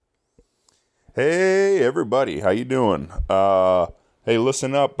Hey everybody, how you doing? Hey,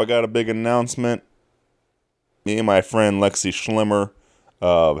 listen up, I got a big announcement. Me and my friend Lexi Schlimmer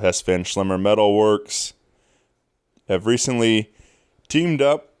of Hesfan Schlimmer Metalworks have recently teamed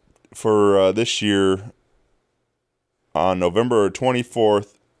up for this year on November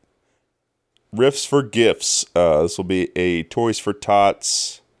 24th. Riffs for Gifts. This will be a Toys for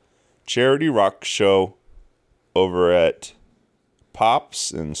Tots charity rock show over at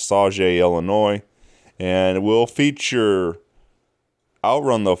Pops in Sauget, Illinois, and it will feature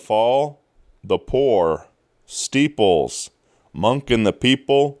Outrun the Fall, The Poor, Steeples, Monk and the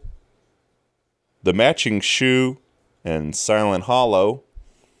People, The Matching Shoe, and Silent Hollow.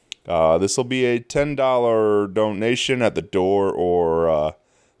 This will be a $10 donation at the door or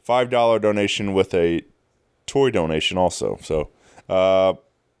 $5 donation with a toy donation also. So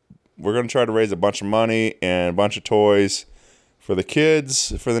we're going to try to raise a bunch of money and a bunch of toys for the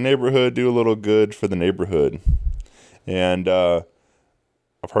kids, for the neighborhood, do a little good for the neighborhood. And I've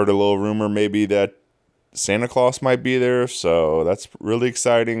heard a little rumor maybe that Santa Claus might be there, so that's really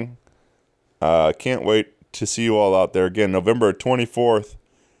exciting. Can't wait to see you all out there. Again, November 24th,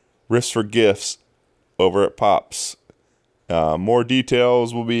 Riffs for Gifts over at Pops. More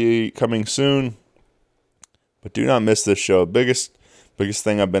details will be coming soon, but do not miss this show. Biggest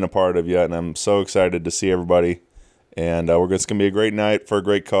thing I've been a part of yet, and I'm so excited to see everybody. And it's going to be a great night for a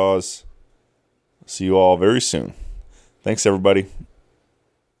great cause. See you all very soon. Thanks, everybody.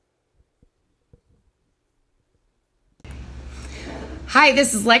 Hi,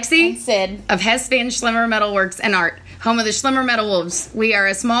 this is Lexi and Sid of Hesfan Schlimmer Metalworks and Art, home of the Schlimmer Metal Wolves. We are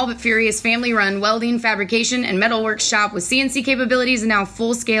a small but furious family-run welding, fabrication, and metalworks shop with CNC capabilities and now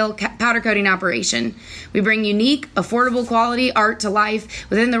full-scale powder coating operation. We bring unique, affordable quality art to life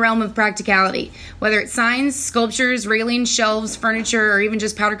within the realm of practicality. Whether it's signs, sculptures, railings, shelves, furniture, or even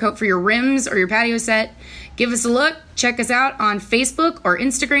just powder coat for your rims or your patio set, give us a look, check us out on Facebook or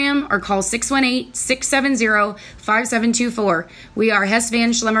Instagram, or call 618-670-5724. We are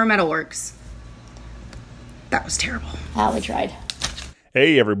Hesfan Schlimmer Metalworks. That was terrible. Oh, we tried.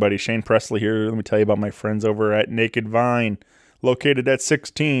 Hey everybody, Shane Presley here. Let me tell you about my friends over at Naked Vine, located at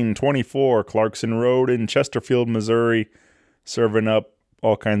 1624 Clarkson Road in Chesterfield, Missouri, serving up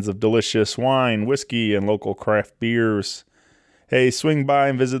all kinds of delicious wine, whiskey, and local craft beers. Hey, swing by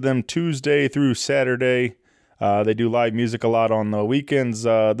and visit them Tuesday through Saturday. They do live music a lot on the weekends.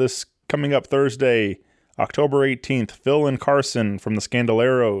 This coming up Thursday, October 18th, Phil and Carson from the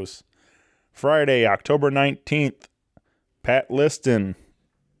Scandaleros. Friday, October 19th, Pat Liston.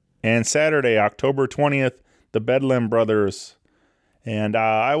 And Saturday, October 20th, the Bedlam Brothers. And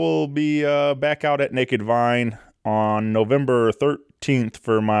I will be back out at Naked Vine on November 13th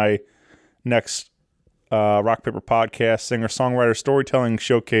for my next Rock Paper Podcast singer-songwriter storytelling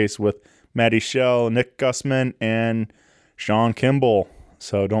showcase with Maddie Shell, Nick Gussman, and Sean Kimball.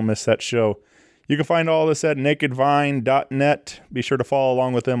 So don't miss that show. You can find all this at nakedvine.net. Be sure to follow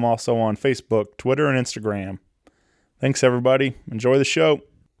along with them also on Facebook, Twitter, and Instagram. Thanks, everybody. Enjoy the show.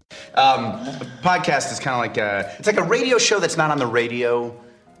 A podcast is kind of like it's like a radio show that's not on the radio.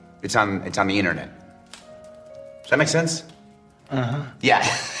 It's on the internet. Does that make sense? Uh-huh. Yeah.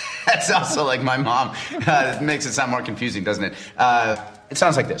 That's also like my mom. It makes it sound more confusing, doesn't it? It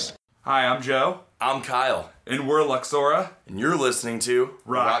sounds like this. Hi, I'm Joe. I'm Kyle. And we're Luxora. And you're listening to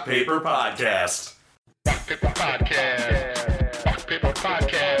Rock Paper Podcast. Rock Paper Podcast. Rock Paper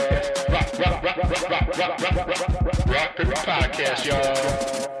Podcast. Rock Paper Podcast,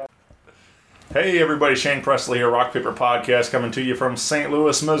 y'all. Hey everybody, Shane Presley here, Rock Paper Podcast, coming to you from St.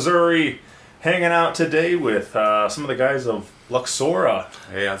 Louis, Missouri. Hanging out today with some of the guys of Luxora.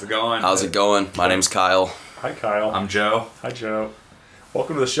 Hey, how's it going? How's it going? My name's Kyle. Hi, Kyle. I'm Joe. Hi, Joe.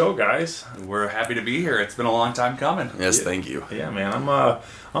 Welcome to the show, guys. We're happy to be here. It's been a long time coming. Yes, thank you. Yeah, man.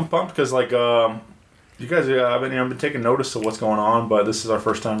 I'm pumped because you guys, I've been taking notice of what's going on, but this is our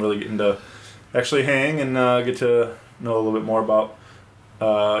first time really getting to actually hang and get to know a little bit more about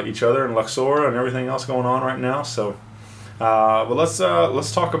each other and Luxora and everything else going on right now. So, but let's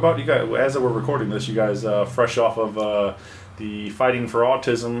talk about you guys as we're recording this. You guys fresh off of the Fighting for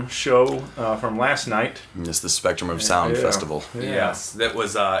Autism show from last night. It's the Spectrum of Sound Festival. Yeah. Yes, it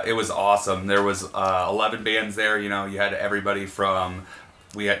was awesome. There was 11 bands there. You know, you had everybody from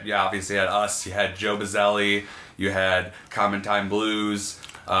obviously had us. You had Joe Bazzelli. You had Common Time Blues.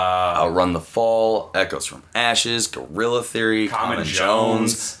 Outrun the Fall, Echoes from Ashes, Gorilla Theory, Common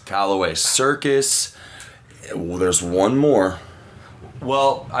Jones, Callaway Circus. There's one more.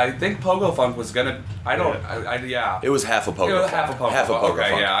 Well, I think Pogo Funk was gonna. I don't. Yeah. It was half a Pogo. It was Funk. half a Pogo Half a Funk. Pogo Okay,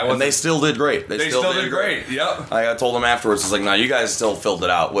 Funk. yeah, And they still did great. They still did great. Yep. I told them afterwards, it's like, no, you guys still filled it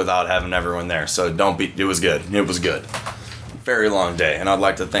out without having everyone there. So don't be. It was good. It was good. Very long day, and I'd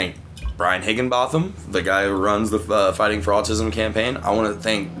like to thank Brian Higginbotham, the guy who runs the Fighting for Autism campaign. I want to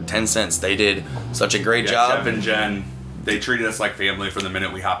thank 10 Cents. They did such a great job. Jeff and Jen, they treated us like family from the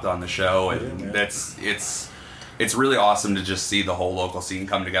minute we hopped on the show, and it's really awesome to just see the whole local scene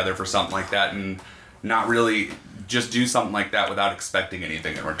come together for something like that, and not really just do something like that without expecting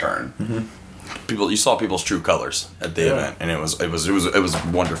anything in return. Mm-hmm. You saw people's true colors at the event, and it was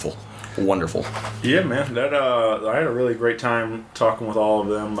wonderful. Wonderful. Yeah, man. That I had a really great time talking with all of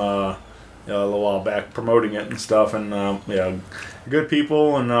them a little while back, promoting it and stuff. And good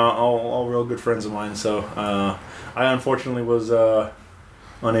people and all real good friends of mine. So I unfortunately was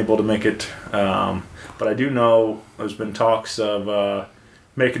unable to make it, but I do know there's been talks of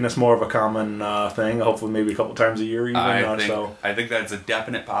making this more of a common thing. Hopefully, maybe a couple times a year, even. I think that's a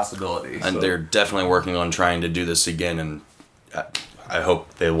definite possibility. And they're definitely working on trying to do this again, and I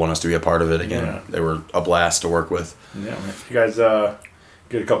hope they want us to be a part of it again. Yeah. They were a blast to work with. Yeah, man. You guys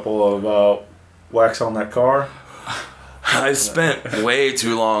get a couple of wax on that car. I spent way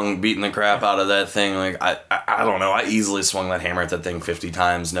too long beating the crap out of that thing. Like I don't know. I easily swung that hammer at that thing 50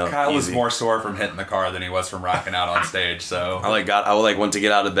 times. No, Kyle was easy. more sore from hitting the car than he was from rocking out on stage. So I went to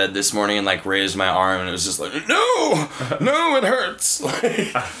get out of bed this morning and like raised my arm, and it was just like, no, it hurts.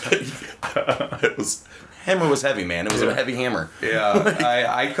 It was. Hammer was heavy, man. It was a heavy hammer. Yeah,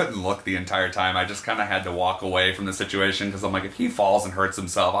 I couldn't look the entire time. I just kind of had to walk away from the situation because I'm like, if he falls and hurts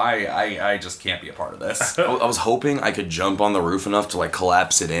himself, I just can't be a part of this. I was hoping I could jump on the roof enough to like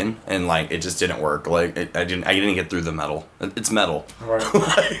collapse it in, and like it just didn't work. Like I didn't get through the metal. It's metal.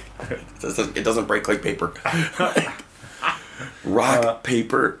 Right. It doesn't break like paper. Rock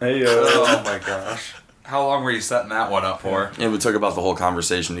paper. Hey, Oh my gosh. How long were you setting that one up for? It took about the whole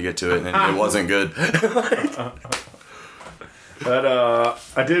conversation to get to it, and it wasn't good. But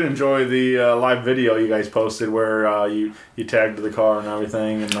I did enjoy the live video you guys posted where you tagged the car and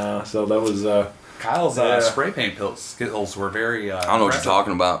everything, and so that was Kyle's spray paint skills were very. I don't know what you're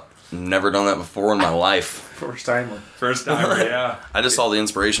talking about. Never done that before in my life. first timer. First time, yeah. I just saw the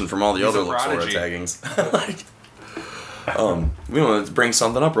inspiration from all the He's other a Luxora prodigy. taggings. We want to bring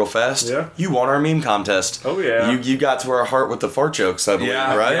something up real fast. Yeah. You won our meme contest. Oh, yeah. You got to our heart with the fart jokes, I believe,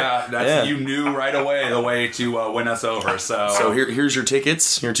 Yeah, right? yeah. You knew right away the way to win us over. So here's your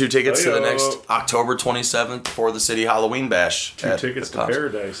tickets. Your 2 tickets to the Hey-o. next October 27th for the City Halloween Bash. 2 tickets to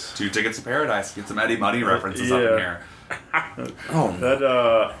Paradise. 2 tickets to Paradise. Get some Eddie Money references up in here. Oh,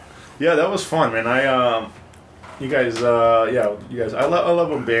 That that was fun, man. You guys, I love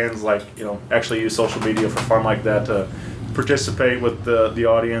when bands actually use social media for fun like that to participate with the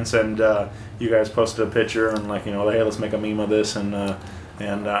audience, and you guys posted a picture and hey, let's make a meme of this, and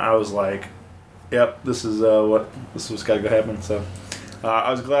I was like, yep, this is what's got to go happen. So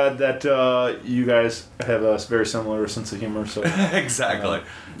I was glad that you guys have a very similar sense of humor. So Exactly.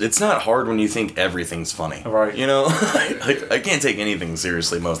 it's not hard when you think everything's funny. Right. You know? I can't take anything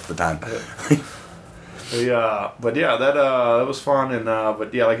seriously most of the time. But that was fun, and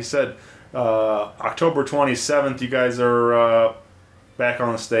like you said, October 27th, you guys are back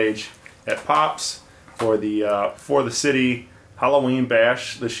on the stage at Pops for the city Halloween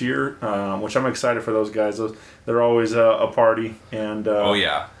Bash this year, which I'm excited for those guys. They're always a party, and Oh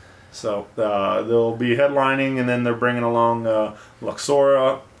yeah. so they'll be headlining, and then they're bringing along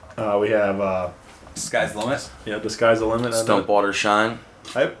Luxora. We have Sky's the limit. the Sky's the Limit. Stump Water Shine.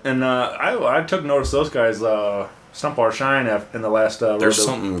 I took notice of those guys Stump Our Shine in the last There's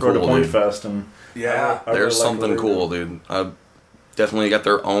something Road to cool, Point dude. Fest, and Yeah. I really There's like something what they cool, do. dude. I definitely got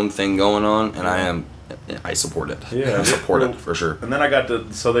their own thing going on, and I support it. Yeah. I support it for sure. And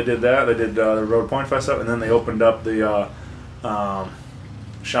then so they did that. They did the Road to Point Fest up, and then they opened up the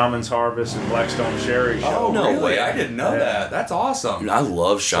Shaman's Harvest and Blackstone Sherry show. Oh, No really? way. I didn't know that. That's awesome. Dude, I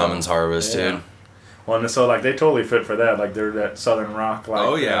love Shaman's Harvest, Yeah. dude. Well, and so they totally fit for that. Like they're that Southern rock.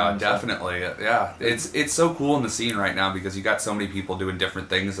 Oh yeah, and so- definitely. Yeah, it's so cool in the scene right now because you got so many people doing different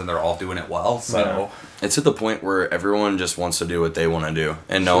things and they're all doing it well. So It's at the point where everyone just wants to do what they want to do,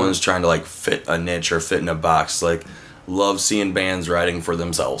 and no one's trying to fit a niche or fit in a box. Love seeing bands writing for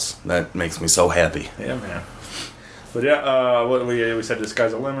themselves. That makes me so happy. Yeah, man. But yeah, what we said, the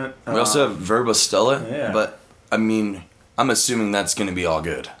sky's the limit. We also have Verba Stella, Yeah. but I mean, I'm assuming that's going to be all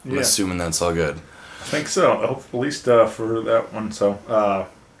good. I'm Yeah. assuming that's all good. I think so. At least for that one. So,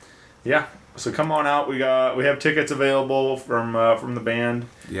 yeah. So come on out. We have tickets available from the band.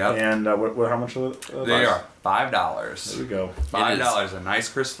 Yep. And how much are They are $5. There we go. $5, a nice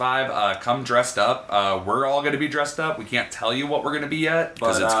crisp $5. Come dressed up. We're all going to be dressed up. We can't tell you what we're going to be yet,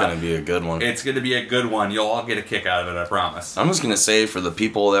 but Because it's going to be a good one. it's going to be a good one. You'll all get a kick out of it, I promise. I'm just going to say, for the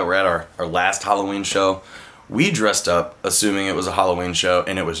people that were at our last Halloween show, we dressed up assuming it was a Halloween show,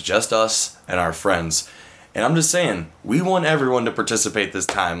 and it was just us and our friends. And I'm just saying, we want everyone to participate this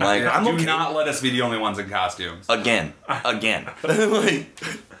time. Like, I'm Do okay. not let us be the only ones in costumes. Again. Like,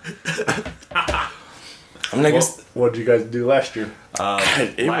 What did you guys do last year?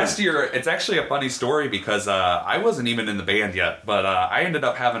 Last year, it's actually a funny story because I wasn't even in the band yet, but I ended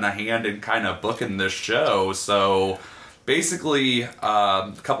up having a hand in kind of booking this show. So basically,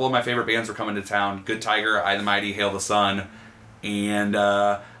 a couple of my favorite bands were coming to town: Good Tiger, I the Mighty, Hail the Sun, and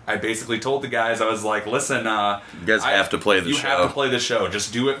I basically told the guys, I was like, "Listen, you guys have to play the show. You have to play the show.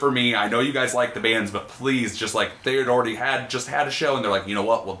 Just do it for me. I know you guys like the bands, but please, just like they had already had a show, and they're like, you know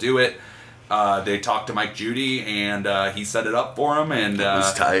what, we'll do it." They talked to Mike Judy, and he set it up for them, and it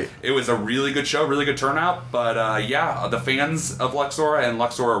was tight. It was a really good show, really good turnout. But yeah, the fans of Luxora and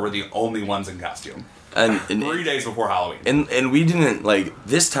Luxora were the only ones in costume. And 3 days before Halloween. And we didn't, like,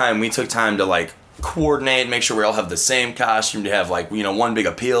 this time we took time to, like, coordinate, make sure we all have the same costume, to have, like, you know, one big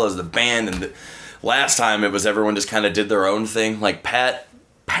appeal as the band. And last time it was everyone just kind of did their own thing. Like, Pat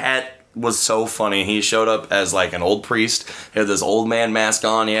was so funny. He showed up as, like, an old priest. He had this old man mask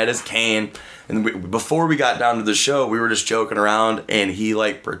on. He had his cane. And before we got down to the show, we were just joking around, and he,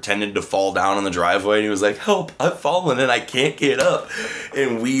 like, pretended to fall down on the driveway, and he was like, "Help, I've fallen and I can't get up."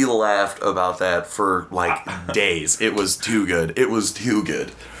 And we laughed about that for, like, days. It was too good. It was too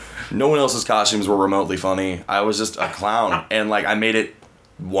good. No one else's costumes were remotely funny. I was just a clown. And, like, I made it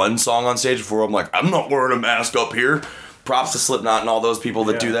one song on stage before I'm like, I'm not wearing a mask up here. Props to Slipknot and all those people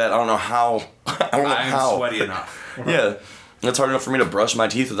that do that. I don't know how. I'm sweaty enough. Yeah. It's hard enough for me to brush my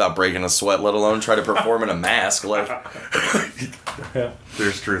teeth without breaking a sweat, let alone try to perform in a mask. Like,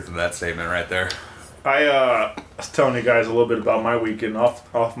 There's truth in that statement right there. I was telling you guys a little bit about my weekend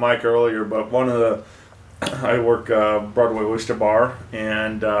off mic earlier, but I work Broadway Oyster Bar,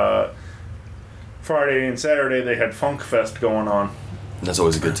 and Friday and Saturday they had Funk Fest going on. that's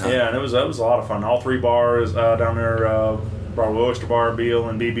always a good time. Yeah, and it was a lot of fun. All three bars down there, Broadway Oyster Bar, Beale,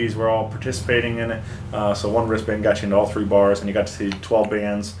 and BB's were all participating in it. So one wristband got you into all three bars, and you got to see 12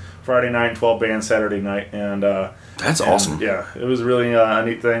 bands Friday night and 12 bands Saturday night. And That's awesome. Yeah, it was really a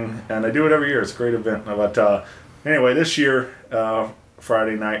neat thing, and they do it every year. It's a great event. But anyway, this year,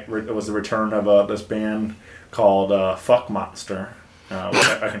 Friday night, it was the return of this band called Fuck Monster.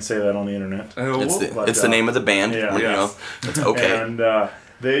 I can say that on the internet. It's the name of the band. Yeah, you know, it's okay. And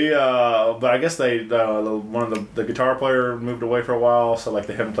but I guess one of the guitar player moved away for a while, so like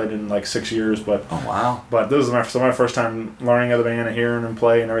they haven't played in like 6 years. But Oh wow! But this was my first time learning of the band and hearing them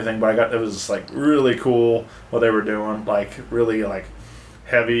play and everything. But it was just, like really cool what they were doing, like really like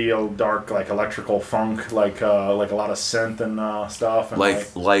heavy, dark, like electrical funk, like a lot of synth and stuff. And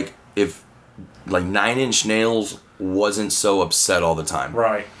like if 9 Inch Nails wasn't so upset all the time.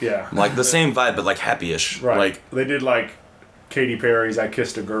 Right. Yeah. Like the same vibe, but like happy-ish. Right. Like, they did like Katy Perry's "I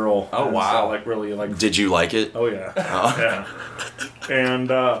Kissed a Girl." Oh, and wow. so, like really like. did you like it? Oh yeah. Yeah. And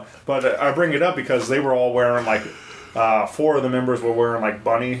but I bring it up because they were all wearing like 4 of the members were wearing like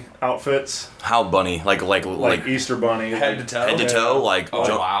bunny outfits, How bunny? Like Easter bunny, Head to toe? head to toe? Like,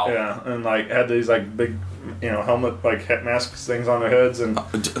 Oh wow! Yeah, and like had these like big, helmet like head masks things on their heads, and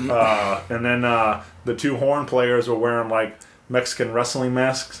then the 2 horn players were wearing like Mexican wrestling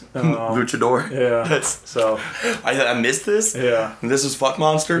masks. luchador. Yeah. That's, So I missed this. yeah. This is Fuck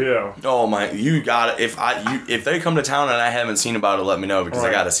Monster. Yeah. Oh my! You got it. If they come to town and I haven't seen about it, let me know because I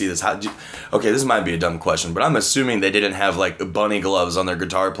Right. got to see this. Okay, this might be a dumb question, but I'm assuming they didn't have like bunny gloves on their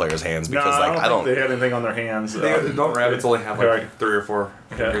guitar players' hands No, because I don't think they had anything on their hands. Don't rabbits only have like Right. 3 or 4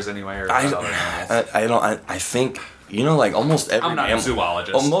 fingers anyway, or I other animals? I think like almost every I'm not a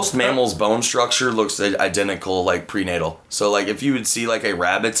zoologist. Most mammals' bone structure looks identical, like prenatal. So like if you would see like a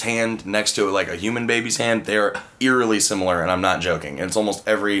rabbit's hand next to like a human baby's hand, they're eerily similar, and I'm not joking. And it's almost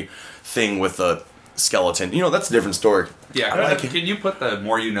everything with a skeleton. That's a different story. Yeah, I like it. can you put the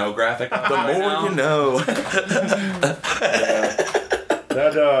more you know graphic? The more you know.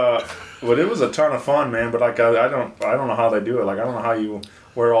 But it was a ton of fun, man. But like I don't know how they do it. Like I don't know how you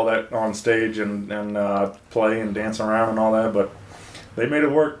wear all that on stage and play and dance around and all that. But they made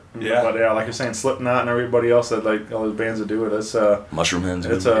it work. Yeah. But yeah, like you're saying, Slipknot and everybody else that like all those bands that do it. It's Mushroom Heads.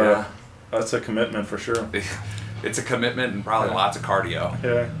 that's a commitment for sure. It's a commitment and probably lots of cardio.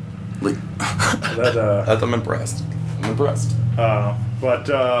 Yeah. I'm impressed. I'm impressed. But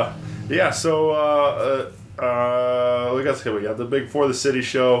Yeah, so we got the big For the City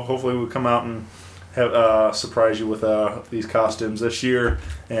show. Hopefully we'll come out and have surprise you with these costumes this year,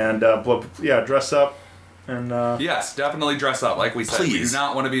 and dress up. And yes, definitely dress up. Like we said, we do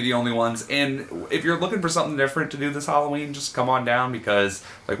not want to be the only ones. And if you're looking for something different to do this Halloween, just come on down because,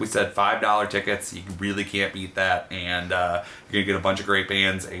 like we said, $5 tickets. You really can't beat that. And you're gonna get a bunch of great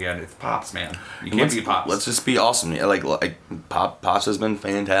bands, and it's Pops, man. You can't beat Pops. Let's just be awesome. Yeah, like Pops has been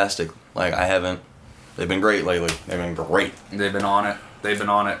fantastic. Like they've been great lately. They've been great. They've been on it.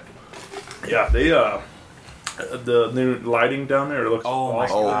 Yeah, they the new lighting down there looks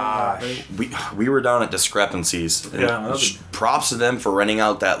awesome. Oh my gosh. We were down at Discrepancies. Yeah, props to them for renting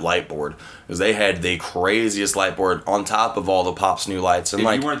out that light board because they had the craziest light board on top of all the Pops new lights. And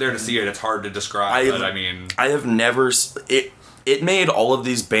if you weren't there to see it, it's hard to describe. I have never. It made all of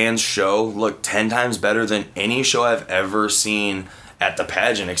these bands' show look 10 times better than any show I've ever seen at the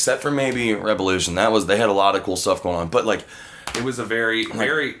pageant, except for maybe Revolution. They had a lot of cool stuff going on, but like. It was a very,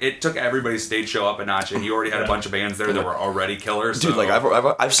 it took everybody's stage show up a notch, and you already had a bunch of bands there that were already killers. Dude, like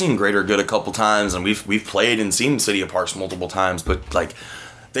I've seen Greater Good a couple times, and we've played and seen City of Parks multiple times, but like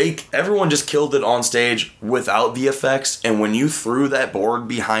everyone just killed it on stage without the effects. And when you threw that board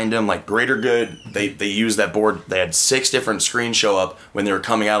behind them, like Greater Good, they used that board. They had 6 different screens show up when they were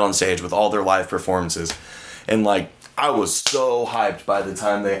coming out on stage with all their live performances, and like I was so hyped by the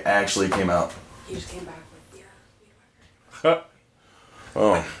time they actually came out. He just came back.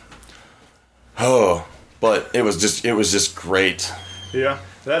 But it was just great. Yeah,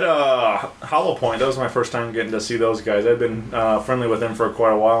 that Hollow Point, that was my first time getting to see those guys. I've been friendly with them for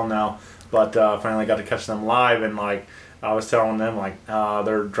quite a while now, but finally got to catch them live, and like I was telling them, like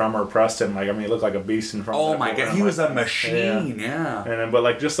their drummer Preston, like he looked like a beast in front of them. Oh my god, he was a machine, yeah. And then, but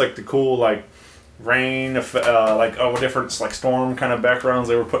like just like the cool like rain, different like storm kind of backgrounds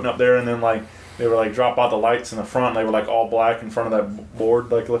they were putting up there, and then like. They were like drop out the lights in the front. And they were like all black in front of that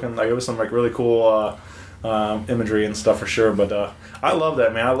board, like looking like it was some like really cool imagery and stuff for sure. But I love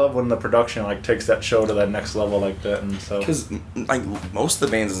that, man. I love when the production like takes that show to that next level like that. And so because like most of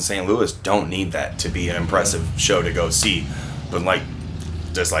the bands in St. Louis don't need that to be an impressive show to go see, but like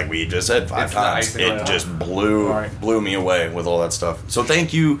just like we just said 5 times, it just blew me away with all that stuff. So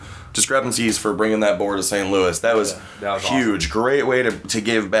thank you. Discrepancies for bringing that board to St. Louis. That was huge. Awesome. Great way to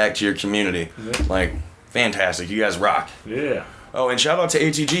give back to your community. Yeah. Like, fantastic. You guys rock. Yeah. Oh, and shout out to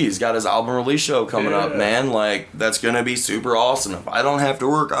ATG. He's got his album release show coming up, man. Like, that's going to be super awesome. If I don't have to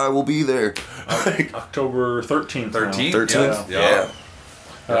work, I will be there. October 13th. 13th? Yeah.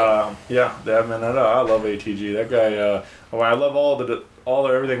 I love ATG. That guy, I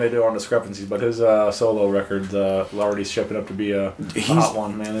love everything they do on Discrepancies, but his solo record's already shaping up to be a hot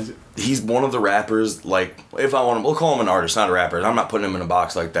one, man. He's one of the rappers, like, if I want to, we'll call him an artist, not a rapper. I'm not putting him in a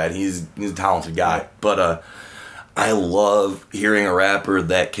box like that. He's a talented guy. Yeah. But I love hearing a rapper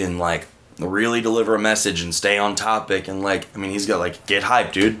that can, like, really deliver a message and stay on topic. And, like, he's got, like, Get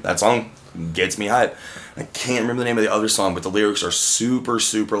Hype, dude. That song gets me hype. I can't remember the name of the other song, but the lyrics are super,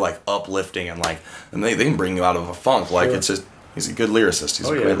 super, like, uplifting and, like, and they can bring you out of a funk. Like, it's just... He's a good lyricist. He's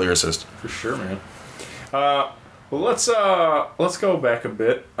a great lyricist. For sure, man. Well, let's go back a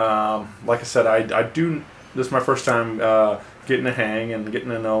bit. Like I said, I do. This is my first time getting a hang and getting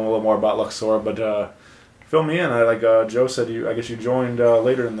to know a little more about Luxora. But fill me in. Joe said, I guess you joined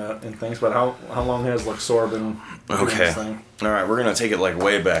later in things. But how long has Luxora been? Okay. This thing? All right, we're gonna take it like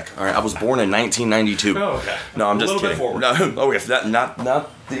way back. All right, I was born in 1992. Oh, okay. No, I'm just kidding. A little bit forward. No, okay, not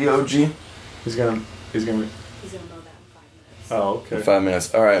the OG. He's gonna. Oh, okay. 5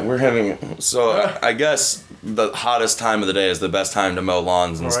 minutes. All right, we're having... So, I guess the hottest time of the day is the best time to mow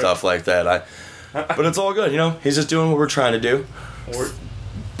lawns and stuff like that. But it's all good, He's just doing what we're trying to do.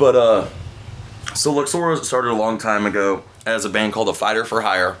 But, so Luxora started a long time ago as a band called The Fighter for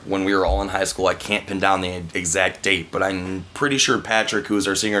Hire when we were all in high school. I can't pin down the exact date, but I'm pretty sure Patrick, who's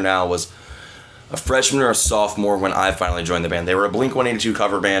our singer now, was a freshman or a sophomore when I finally joined the band. They were a Blink-182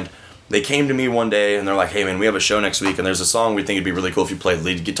 cover band. They came to me one day and they're like, "Hey man, we have a show next week and there's a song we think it'd be really cool if you played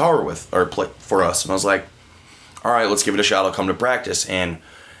lead guitar with or play for us." And I was like, "All right, let's give it a shot. I'll come to practice." And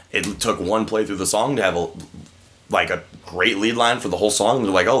it took one play through the song to have a great lead line for the whole song. And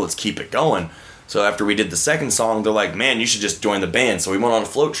they're like, "Oh, let's keep it going." So after we did the second song, they're like, "Man, you should just join the band." So we went on a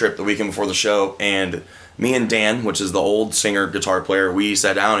float trip the weekend before the show, and me and Dan, which is the old singer guitar player, we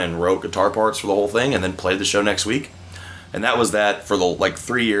sat down and wrote guitar parts for the whole thing and then played the show next week. And that was that for the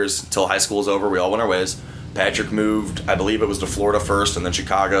 3 years until high school was over. We all went our ways. Patrick moved, I believe it was to Florida first and then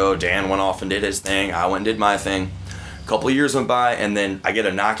Chicago. Dan went off and did his thing. I went and did my thing. A couple of years went by and then I get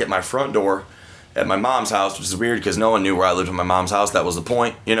a knock at my front door at my mom's house, which is weird because no one knew where I lived in my mom's house. That was the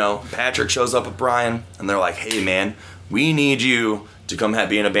point, you know. Patrick shows up with Brian, and they're like, hey, man, we need you to come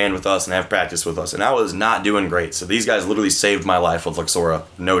be in a band with us and have practice with us. And I was not doing great. So these guys literally saved my life with Luxora.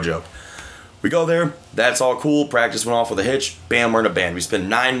 No joke. We go there. That's all cool. Practice went off with a hitch. Bam, we're in a band. We spend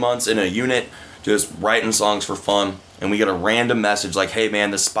 9 months in a unit just writing songs for fun. And we get a random message like, hey,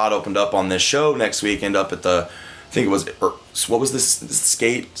 man, this spot opened up on this show next weekend up at the, I think it was, what was this?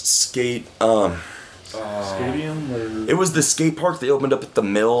 Stadium? Or? It was the skate park they opened up at the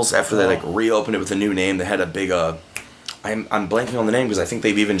Mills after they like reopened it with a new name. They had a big, I'm blanking on the name because I think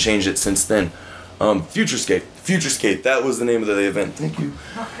they've even changed it since then. Future Skate, that was the name of the event. Thank you.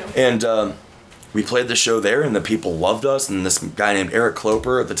 And we played the show there, and the people loved us. And this guy named Eric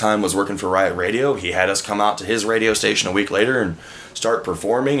Cloper at the time was working for Riot Radio. He had us come out to his radio station a week later and start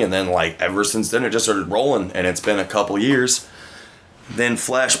performing. And then, like, ever since then, it just started rolling. And it's been a couple years. Then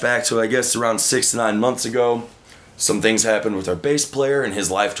flashback to, I guess, around 6 to 9 months ago. Some things happened with our bass player, and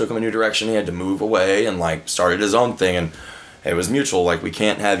his life took him a new direction. He had to move away and, like, started his own thing. And it was mutual. Like, we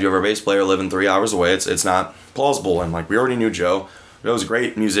can't have you have our bass player living 3 hours away. It's not plausible. And, like, we already knew Joe. Joe was a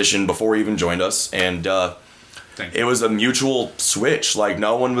great musician before he even joined us. And it was a mutual switch. Like,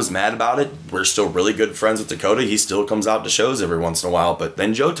 no one was mad about it. We're still really good friends with Dakota. He still comes out to shows every once in a while. But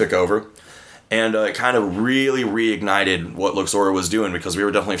then Joe took over. And it kind of really reignited what Luxora was doing because we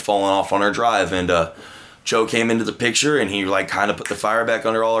were definitely falling off on our drive. And Joe came into the picture, and he, like, kind of put the fire back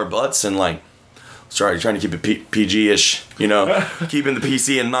under all our butts and, like, sorry, trying to keep it PG-ish, you know, keeping the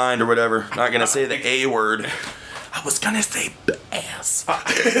PC in mind or whatever. Not going to say the A word. I was going to say ass.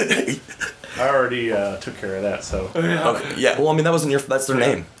 I already took care of that, so. Okay. Yeah, well, I mean, that's their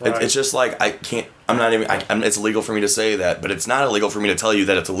name. Right. It's just like, it's illegal for me to say that, but it's not illegal for me to tell you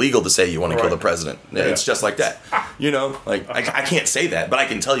that it's illegal to say you want to kill the president. Yeah. It's just like that. You know, like, I can't say that, but I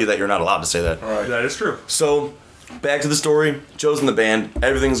can tell you that you're not allowed to say that. Right. That is true. So, back to the story. Joe's in the band.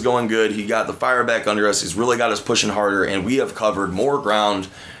 Everything's going good. He got the fire back under us. He's really got us pushing harder, and we have covered more ground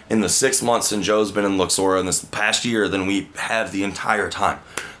in the 6 months since Joe's been in Luxora in this past year than we have the entire time.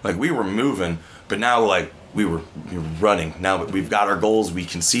 Like, we were moving, but now, like, we were running. Now we've got our goals. We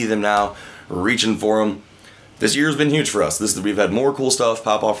can see them now. We're reaching for them. This year's been huge for us. We've had more cool stuff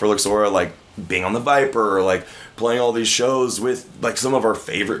pop off for Luxora, like being on the Viper, or like playing all these shows with like some of our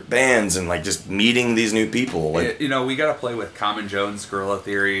favorite bands, and like just meeting these new people. Like, you know, we got to play with Common Jones, Gorilla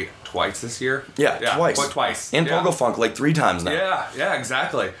Theory twice this year. Yeah, twice. But twice. And Pogo Funk like 3 times now. Yeah,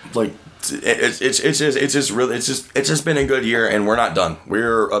 exactly. Like, it's just been a good year, and we're not done.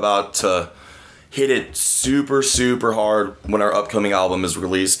 We're about to hit it super, super hard when our upcoming album is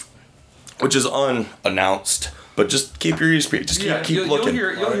released, which is unannounced. But just keep your ears peeled. Just keep looking.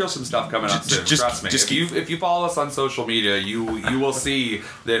 You'll hear some stuff coming up soon. Trust me. If you follow us on social media, you will see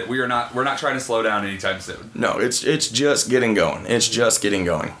that we're not trying to slow down anytime soon. No, it's just getting going. It's just getting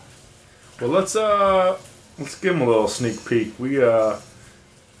going. Well, let's give them a little sneak peek. We have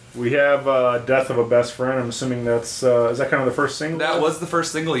 "Death of a Best Friend." I'm assuming that's is that kind of the first single? That was the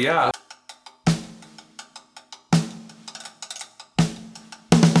first single, yeah.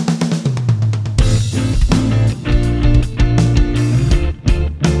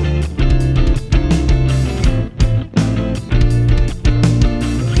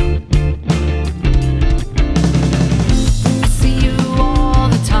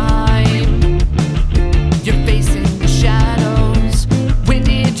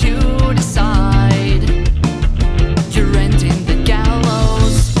 You're ending the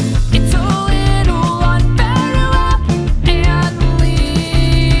gallows.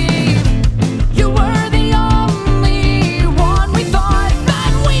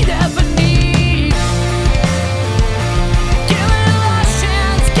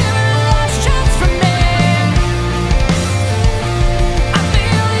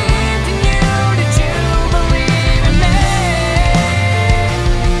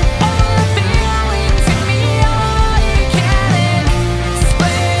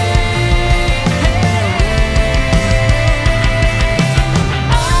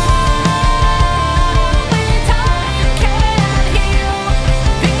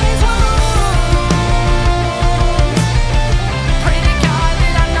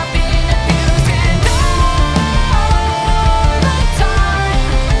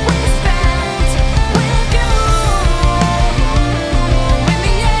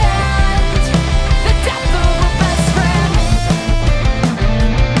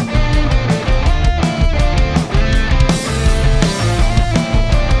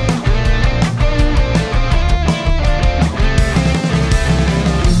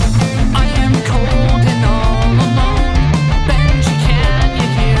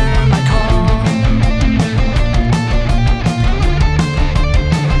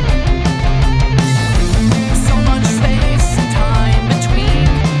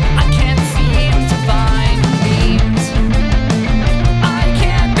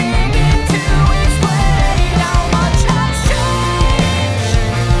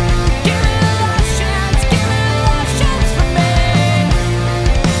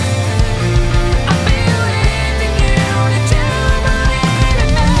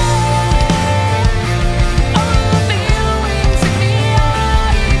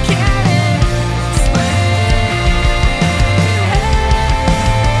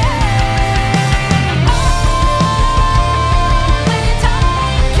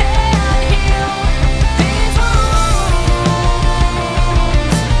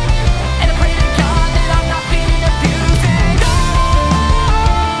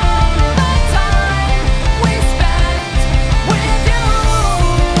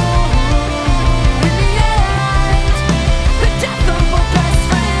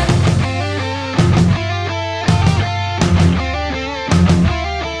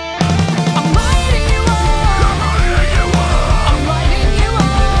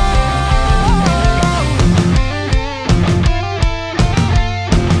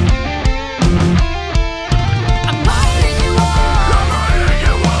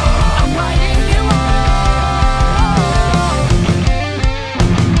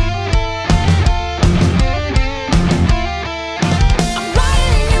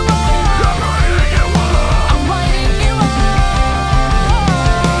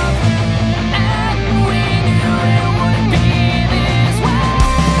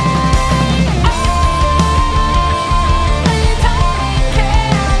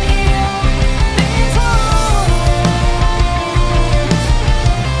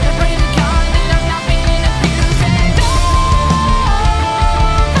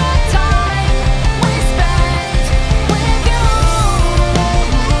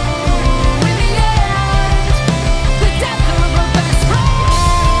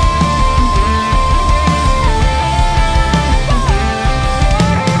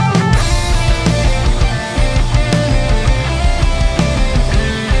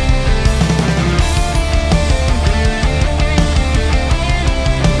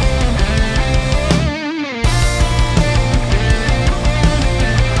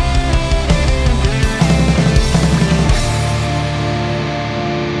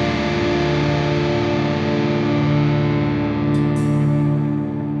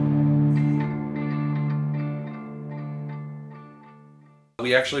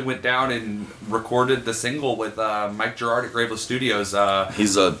 We actually went down and recorded the single with Mike Gerard at Graveless Studios.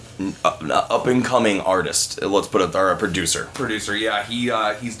 He's a up-and-coming artist. Let's put it there, a producer. Yeah.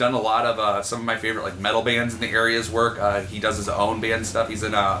 He's done a lot of some of my favorite like metal bands in the area's work. He does his own band stuff. He's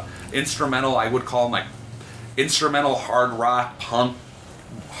in instrumental, I would call him like instrumental hard rock, punk,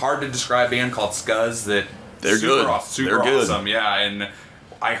 hard to describe band called Scuzz that They're super good. Super They're good. awesome, yeah. And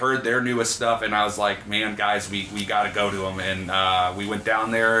I heard their newest stuff, and I was like, man, guys, we got to go to them. And we went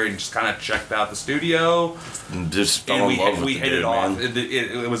down there and just kind of checked out the studio. Just fell in love with we the hit dude, it off. man.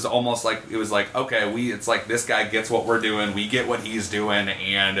 It was almost like, okay, it's like this guy gets what we're doing, we get what he's doing,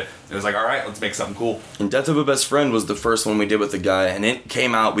 and it was like, all right, let's make something cool. And Death of a Best Friend was the first one we did with the guy, and it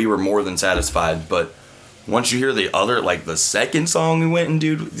came out, we were more than satisfied. But once you hear the other, like the second song we went and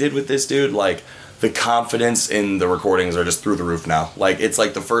did with this dude, like, the confidence in the recordings are just through the roof now. Like, it's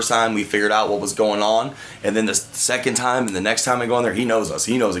like the first time we figured out what was going on, and then the second time and the next time we go in there, he knows us.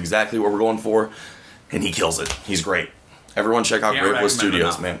 He knows exactly what we're going for, and he kills it. He's great. Everyone check out Can't Graveless recommend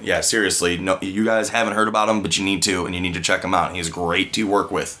Studios, enough. man. Yeah, seriously. No, you guys haven't heard about him, but you need to, and you need to check him out. He's great to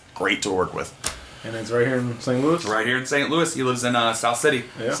work with. Great to work with. And it's right here in St. Louis? Right here in St. Louis. He lives in South City.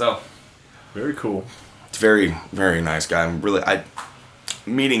 Yeah. So Very cool. It's very, very nice guy.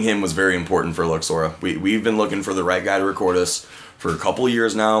 Meeting him was very important for Luxora. We've been looking for the right guy to record us for a couple of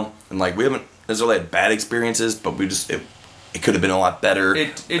years now, and like we haven't necessarily had bad experiences, but it could have been a lot better.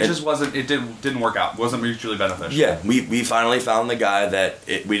 it just wasn't. It didn't work out. It wasn't mutually beneficial. Yeah, we finally found the guy that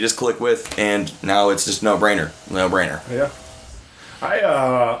we just click with, and now it's just no brainer.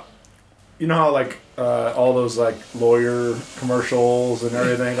 Yeah. You know how like all those like lawyer commercials and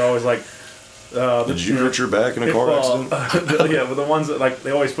everything always like. Did you hurt your back in a car accident? Yeah, but the ones that like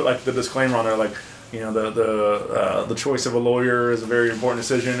they always put like the disclaimer on there, like the choice of a lawyer is a very important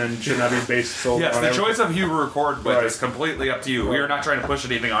decision and should not be based solely Yes, on the everything. choice of who to record with Right. is completely up to you. We are not trying to push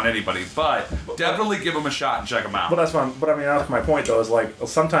anything on anybody, but definitely give them a shot and check them out. But that's fine. But I mean, that's my point though. Is like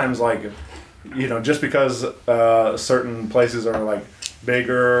sometimes like just because certain places are like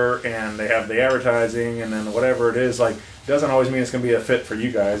bigger and they have the advertising and then whatever it is like. Doesn't always mean it's going to be a fit for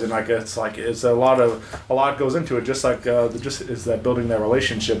you guys, and it's a lot goes into it. Just like is that building that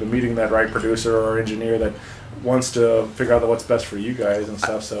relationship and meeting that right producer or engineer that wants to figure out what's best for you guys and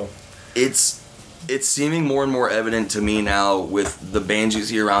stuff. So It's seeming more and more evident to me now with the bands you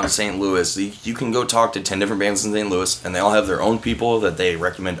see around St. Louis. You can go talk to 10 different bands in St. Louis, and they all have their own people that they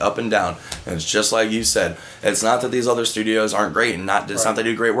recommend up and down. And it's just like you said. It's not that these other studios aren't great, and it's not they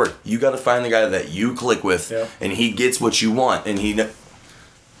do great work. You got to find the guy that you click with, and he gets what you want, and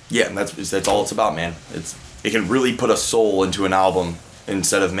that's all it's about, man. It can really put a soul into an album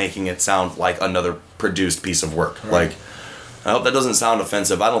instead of making it sound like another produced piece of work. Right. Like. I hope that doesn't sound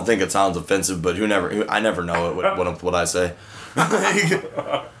offensive. I don't think it sounds offensive, but I never know what I say.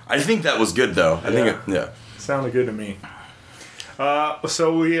 I think that was good though. I think sounded good to me.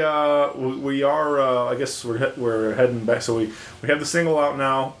 So we are I guess we're heading back. So we have the single out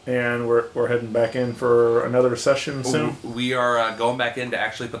now, and we're heading back in for another session soon. We are going back in to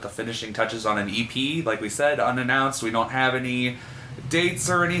actually put the finishing touches on an EP. Like we said, unannounced. We don't have any dates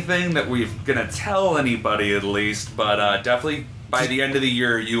or anything that we're gonna tell anybody at least, but definitely by the end of the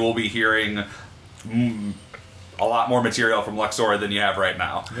year you will be hearing a lot more material from Luxora than you have right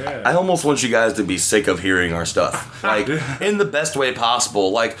now. Yeah. I almost want you guys to be sick of hearing our stuff, like in the best way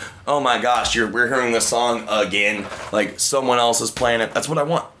possible. Like, oh my gosh, we're hearing this song again. Like someone else is playing it. That's what I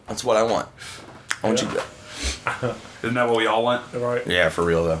want. I want you to. Isn't that what we all want? Right. Yeah, for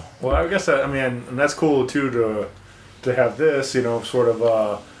real though. Well, I guess and that's cool too to have this, sort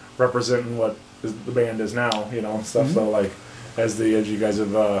of representing what the band is now, and stuff. Mm-hmm. So like as you guys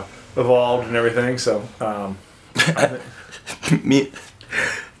have evolved and everything. So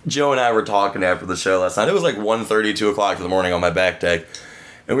Joe and I were talking after the show last night. It was like 1:30, 2 o'clock in the morning on my back deck.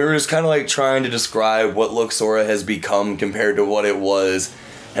 And we were just kind of like trying to describe what Luxora has become compared to what it was.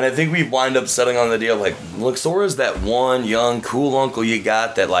 And I think we wind up settling on the deal like Luxora's that one young cool uncle you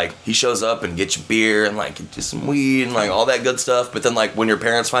got that like he shows up and gets you beer and like just some weed and like all that good stuff. But then like when your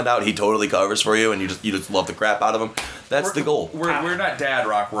parents find out, he totally covers for you and you just love the crap out of him. That's the goal. We're not dad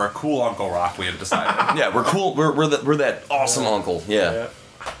rock. We're a cool uncle rock. We have decided. Yeah, we're cool. We're that awesome uncle. Yeah.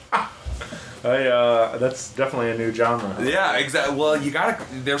 that's definitely a new genre. Yeah, exactly. Well,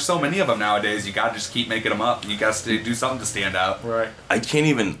 there's so many of them nowadays. You gotta just keep making them up. You gotta do something to stand out. Right. I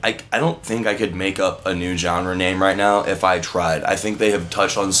don't think I could make up a new genre name right now if I tried. I think they have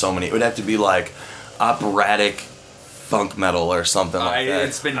touched on so many. It would have to be like operatic funk metal or something like that.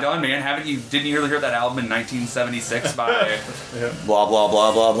 It's been done, man. Didn't you hear that album in 1976 by Blah, blah,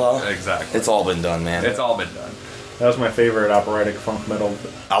 blah, blah, blah. Exactly. It's all been done, man. It's all been done. That was my favorite operatic funk metal Album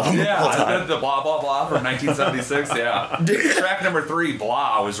of all Yeah, time. the Blah Blah Blah from 1976. Yeah, track number 3,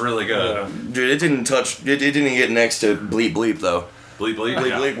 Blah, was really good. Dude, it didn't touch. It didn't get next to Bleep Bleep though. Bleep Bleep. Bleep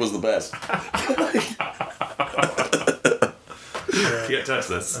Yeah. Bleep was the best. Can't touch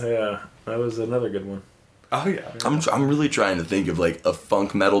this. Yeah, that was another good one. Oh yeah. I'm really trying to think of like a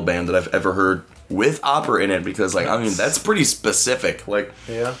funk metal band that I've ever heard with opera in it, because like, I mean, that's pretty specific. Like,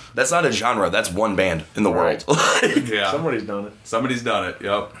 Yeah, that's not a genre. That's one band in the Right. world. Yeah. somebody's done it. Somebody's done it.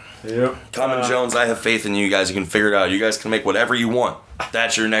 Yep. Yep. Common Jones, I have faith in you guys. You can figure it out. You guys can make whatever you want.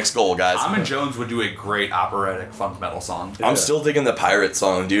 That's your next goal, guys. Common Jones would do a great operatic funk metal song. I'm still thinking the pirate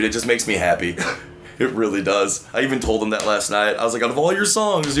song, dude. It just makes me happy. It really does. I even told him that last night. I was like, out of all your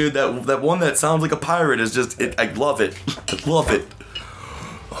songs, dude, that one that sounds like a pirate is just, I love it. I love it.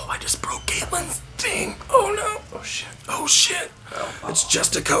 Oh, I just broke Caitlin's thing. Oh, no. Oh, shit. Oh, shit. It's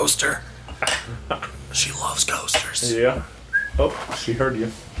just a coaster. She loves coasters. Yeah. Oh, she heard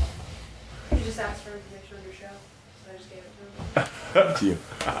you. You just asked for information on your show, so I just gave it to him.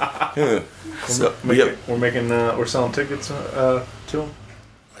 Yeah. So, yep. We're selling tickets to him.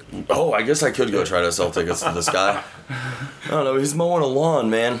 Oh, I guess I could go try to sell tickets to this guy. I don't know. He's mowing a lawn,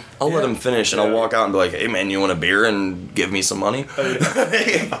 man. I'll let him finish, and I'll walk out and be like, "Hey, man, you want a beer and give me some money?"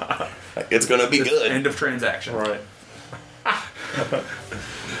 It's gonna be good. End of transaction. Right.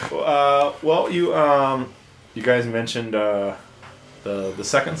 Well, you guys mentioned the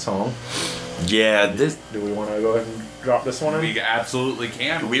second song. Yeah, this. Do we want to go ahead and drop this one in? We absolutely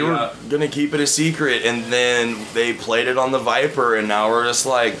can. We were gonna keep it a secret, and then they played it on the Viper, and now we're just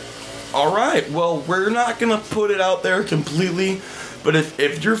like, all right, well, we're not gonna put it out there completely, but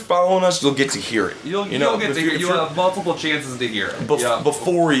if you're following us, you'll get to hear it. You'll You know, get if to you're- hear. if You'll you're- have multiple chances to hear it.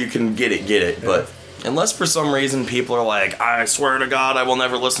 Before you can get it. But unless for some reason people are like, I swear to God, I will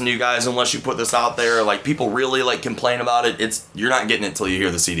never listen to you guys unless you put this out there. Like, people really like complain about it. You're not getting it till you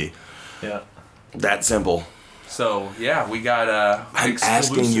hear the CD. Yeah. That simple. So yeah, we got I'm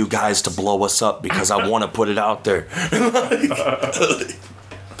asking you guys to blow us up because I want to put it out there.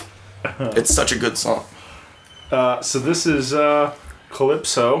 It's such a good song. So this is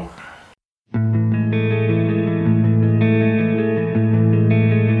Calypso.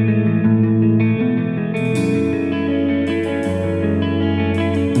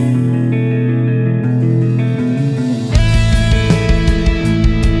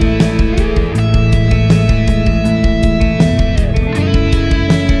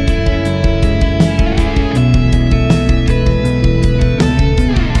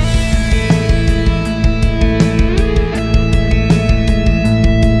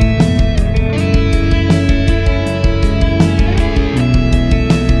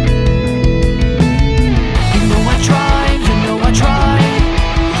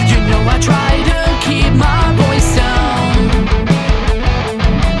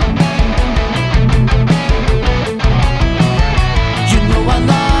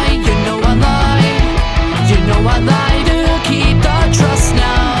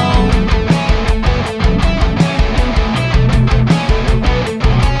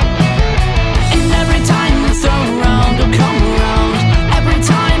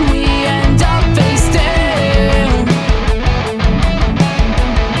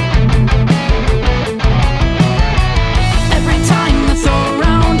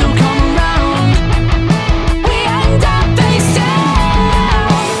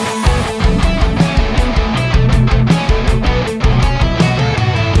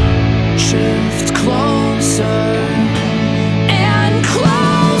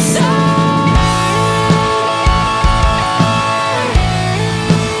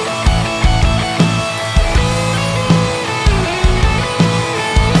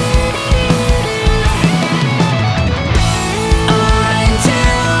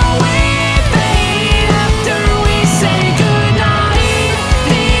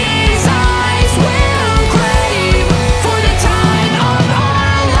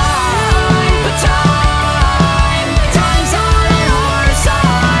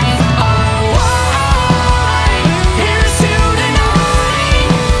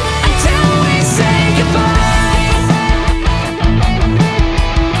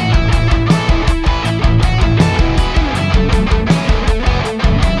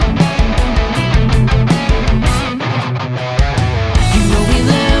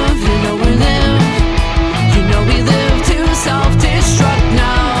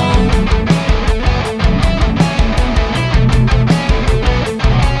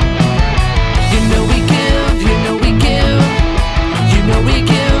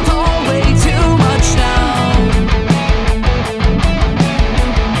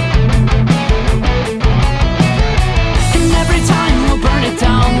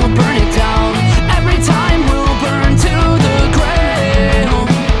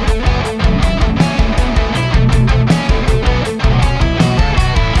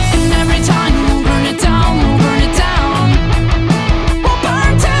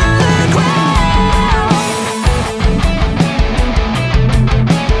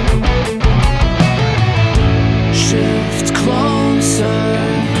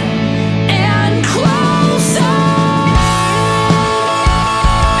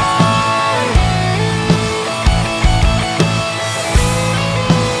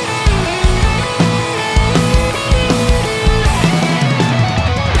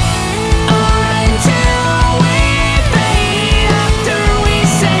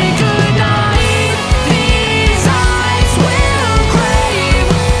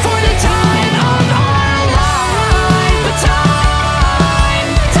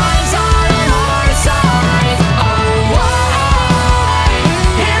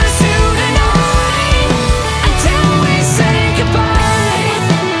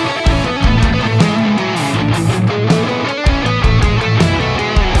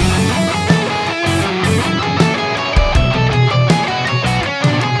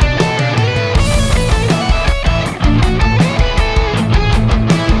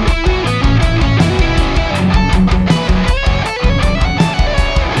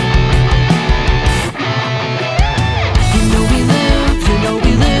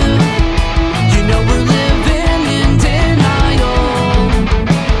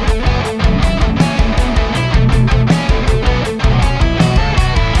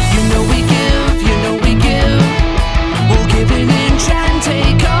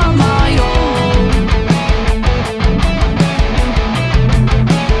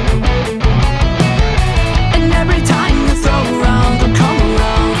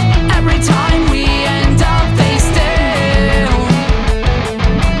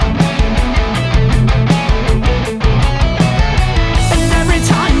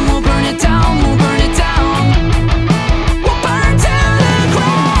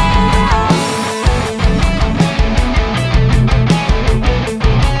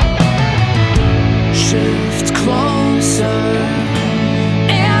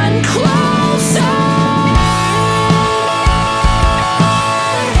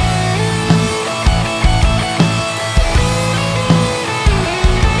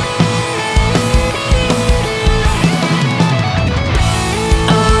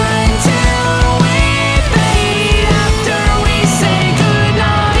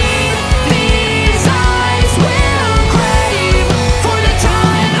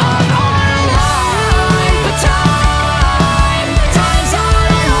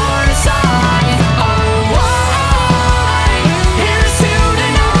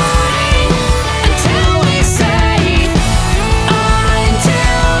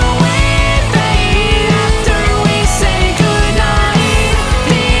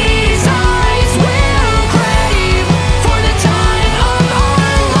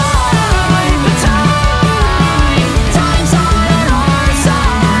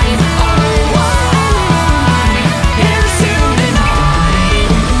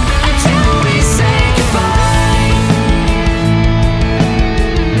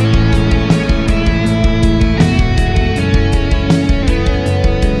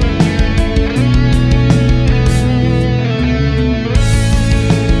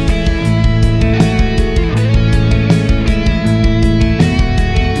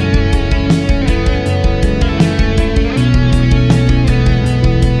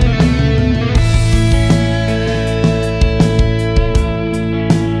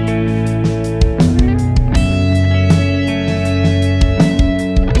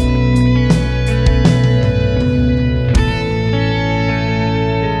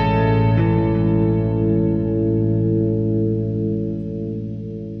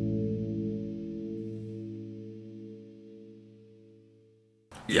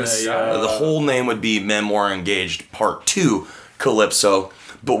 Yes. They, The whole name would be Men More Engaged Part 2 Calypso,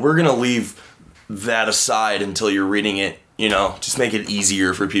 but we're going to leave that aside until you're reading it, just make it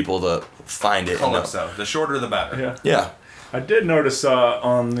easier for people to find it. Calypso. The shorter the better. Yeah. I did notice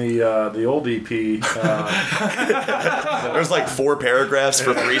on the old EP. There's like 4 paragraphs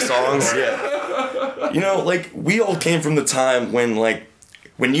for 3 songs. Yeah. We all came from the time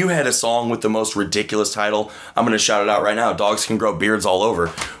when you had a song with the most ridiculous title. I'm going to shout it out right now. Dogs Can Grow Beards All Over.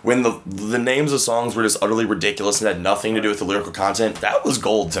 When the names of songs were just utterly ridiculous and had nothing to do with the lyrical content, that was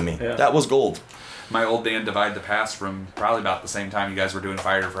gold to me. Yeah. That was gold. My old band Divide the Past from probably about the same time you guys were doing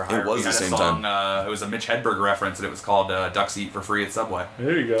Fighter for Hire. It was the same time. It was a Mitch Hedberg reference, and it was called Ducks Eat for Free at Subway.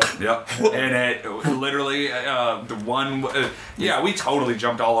 There you go. Yep. And it literally, we totally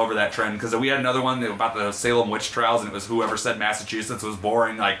jumped all over that trend, because we had another one about the Salem witch trials, and it was whoever said Massachusetts was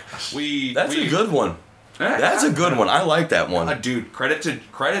boring. That's a good one. That's a good one. I like that one. Dude, credit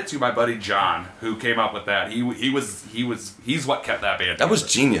to my buddy John, who came up with that. He's what kept that band together. That was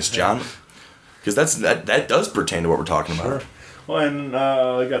genius, John. Because that does pertain to what we're talking about. Sure. Well, and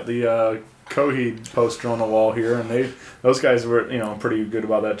I got the Coheed poster on the wall here, and those guys were pretty good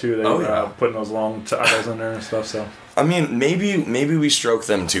about that too. They were putting those long titles in there and stuff. So I mean, maybe we stroke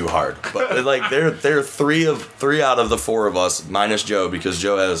them too hard, but they're 3 out of the 4 of us minus Joe, because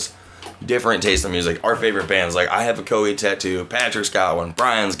Joe has different taste in music. Our favorite bands, I have a Coheed tattoo. Patrick's got one.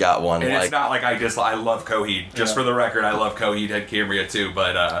 Brian's got one. And it's not like I love Coheed. Just for the record, I love Coheed, had Cambria too.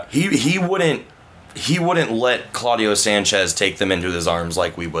 But he wouldn't let Claudio Sanchez take them into his arms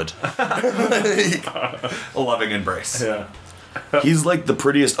like we would. A loving embrace. Yeah. He's like the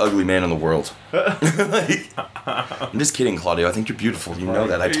prettiest ugly man in the world. I'm just kidding, Claudio. I think you're beautiful. You know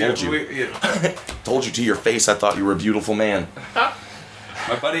that. I told you. Told you to your face I thought you were a beautiful man.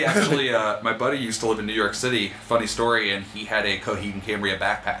 My buddy used to live in New York City. Funny story, and he had a Coheed and Cambria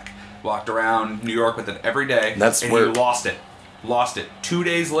backpack. Walked around New York with it every day, and he lost it. 2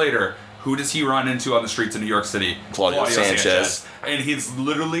 days later, who does he run into on the streets of New York City? Claudio Sanchez. And he's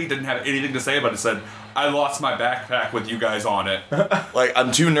literally didn't have anything to say about it. He said, I lost my backpack with you guys on it.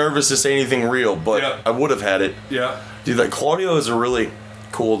 I'm too nervous to say anything real, but I would have had it. Yeah. Dude, Claudio is a really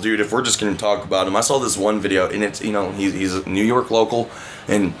cool dude. If we're just going to talk about him, I saw this one video, and it's, he's a New York local,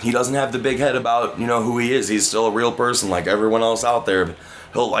 and he doesn't have the big head about, who he is. He's still a real person like everyone else out there.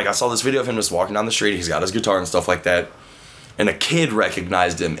 But I saw this video of him just walking down the street. He's got his guitar and stuff like that. And a kid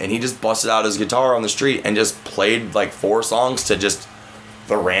recognized him, and he just busted out his guitar on the street and just played 4 songs to just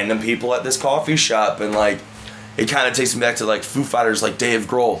the random people at this coffee shop. And it kind of takes me back to Foo Fighters, Dave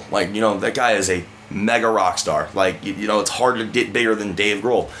Grohl. That guy is a mega rock star. It's hard to get bigger than Dave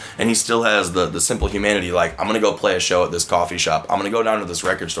Grohl, and he still has the simple humanity. I'm gonna go play a show at this coffee shop. I'm gonna go down to this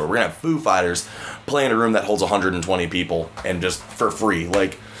record store. We're gonna have Foo Fighters play in a room that holds 120 people, and just for free.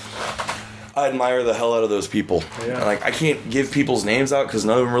 I admire the hell out of those people. Yeah. I can't give people's names out because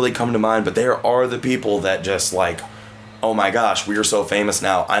none of them really come to mind, but there are the people that just oh my gosh, we are so famous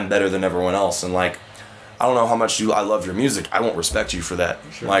now, I'm better than everyone else. And I don't know how much I love your music, I won't respect you for that.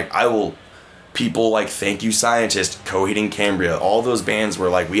 Sure. I will. People Thank You Scientist, Coheed and Cambria, all those bands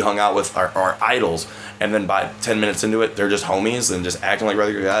where we hung out with our idols, and then by 10 minutes into it, they're just homies and just acting like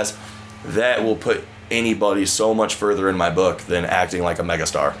regular guys. That will put anybody so much further in my book than acting like a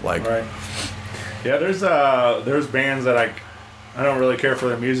megastar. Right. Yeah, there's bands that I don't really care for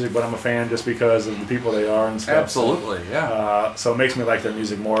their music, but I'm a fan just because of the people they are and stuff. Absolutely, yeah. So it makes me like their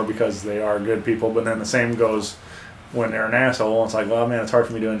music more because they are good people. But then the same goes when they're an asshole. It's well, man, it's hard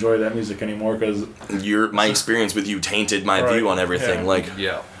for me to enjoy that music anymore because my experience with you tainted my view on everything.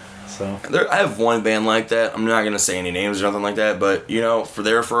 Yeah. So I have one band like that. I'm not gonna say any names or nothing like that, but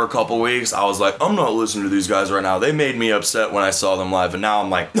for a couple weeks, I was I'm not listening to these guys right now. They made me upset when I saw them live, and now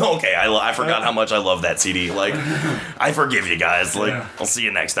I'm okay, I forgot how much I love that CD. I forgive you guys. I'll see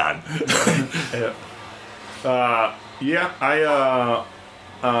you next time.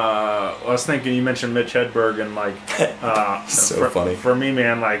 I was thinking you mentioned Mitch Hedberg and so funny. For me,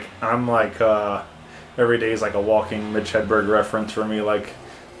 man, I'm every day is a walking Mitch Hedberg reference for me.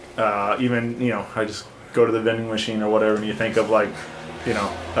 Even I just go to the vending machine or whatever, and you think of I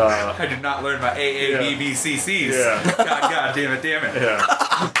did not learn my AABBCCs. Yeah. God damn it. Yeah.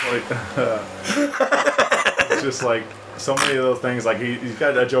 It's just so many of those things. He's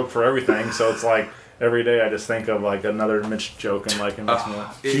got a joke for everything, so it's every day I just think of another Mitch joke and it makes me.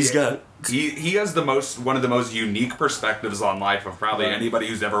 He has one of the most unique perspectives on life of probably anybody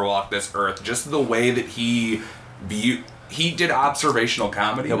who's ever walked this earth. Just the way that he did observational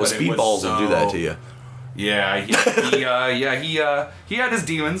comedy. Yeah, well, Speedballs will do that to you. Yeah, he had his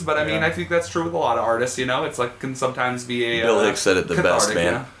demons, but I mean, I think that's true with a lot of artists. You know, it's like can sometimes be a. Bill Hicks said it the best, cathartic, man.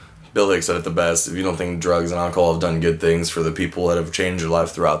 you know? Bill Hicks said it the best. If you don't think drugs and alcohol have done good things for the people that have changed their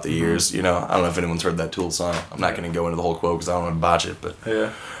life throughout the years, you know, I don't know if anyone's heard that Tool song. I'm not going to go into the whole quote because I don't want to botch it, but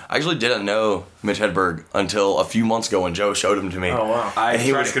I actually didn't know Mitch Hedberg until a few months ago when Joe showed him to me. Oh, wow. I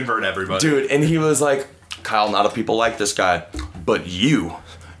try to convert everybody. Dude, and he was like, Kyle, not a people like this guy, but you,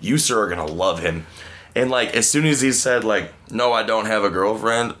 sir, are going to love him. And, like, as soon as he said, like, no, I don't have a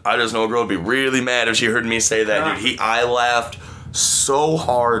girlfriend, I just know a girl would be really mad if she heard me say that, dude. I laughed so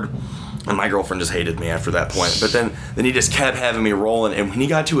hard, and my girlfriend just hated me after that point. But then he just kept having me rolling, and when he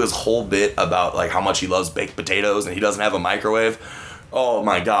got to his whole bit about, like, how much he loves baked potatoes and he doesn't have a microwave, oh,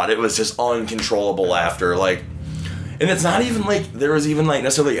 my God, it was just uncontrollable laughter, like... And it's not even like there was even like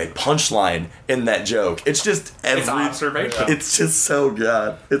necessarily a punchline in that joke. It's just every observation. It's just so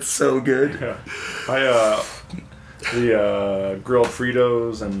good. It's so good. Yeah. The grilled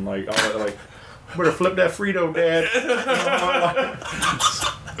Fritos and like all that, like, better flip that Frito, Dad.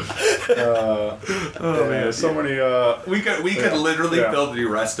 Man, so many. We could literally fill the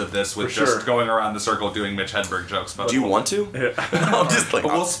rest of this with just going around the circle doing Mitch Hedberg jokes. But do you want to? Yeah. I'm just like,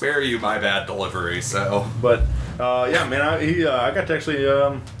 we'll spare you my bad delivery. So, but yeah, man, I got to actually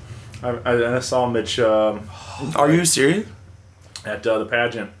I saw Mitch. Are you serious? At the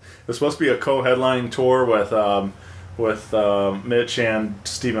pageant, it was supposed to be a co-headlining tour with Mitch and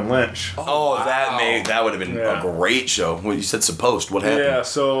Stephen Lynch. Oh, wow. That would have been a great show. Well, you said supposed. What happened? Yeah,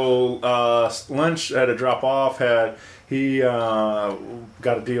 so Lynch had to drop off. He got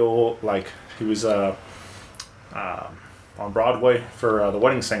a deal, like he was on Broadway for The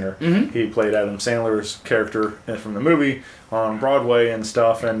Wedding Singer. Mm-hmm. He played Adam Sandler's character from the movie on Broadway and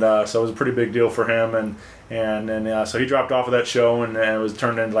stuff, and so it was a pretty big deal for him. And so he dropped off of that show, and it was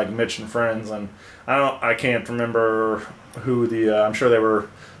turned into like Mitch and Friends. And I can't remember who I'm sure they were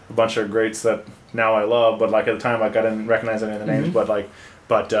a bunch of greats that now I love, but like at the time, like I didn't recognize any of the names. Mm-hmm.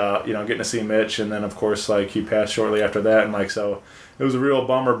 But getting to see Mitch, and then of course like he passed shortly after that, and like so it was a real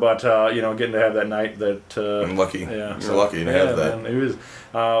bummer. But getting to have that night that I'm lucky. Yeah, you're lucky to have that. Man, he was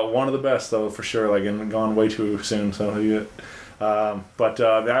one of the best though for sure. Like and gone way too soon. So he. I've got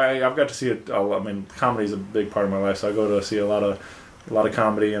to see it. I mean, comedy is a big part of my life, so I go to see a lot of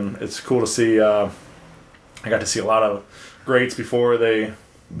comedy, and it's cool to see. I got to see a lot of greats before they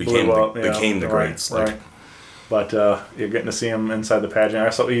became the greats. Right. But you're getting to see him inside the pageant.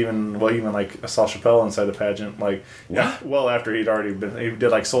 I saw I saw Chappelle inside the pageant. Like, well after he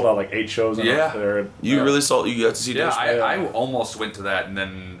did like sold out like 8 shows. There. You really saw? You got to see? Yeah, I almost went to that, and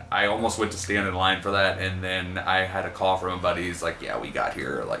then I almost went to stand in line for that, and then I had a call from a buddy. He's like, "Yeah, we got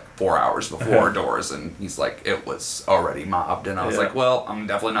here like 4 hours before doors," and he's like, "It was already mobbed," and I was like, "Well, I'm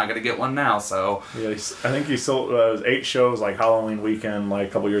definitely not gonna get one now." So yeah, I think he sold it was 8 shows like Halloween weekend like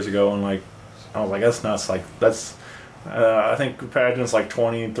a couple years ago, and like. I was like, that's nuts. Like, that's, I think pageant's like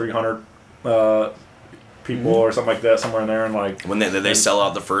 2,300 people or something like that, somewhere in there. And like, when they sell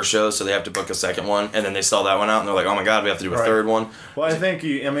out the first show, so they have to book a second one, and then they sell that one out, and they're like, oh my God, we have to do a third one. Well, I think,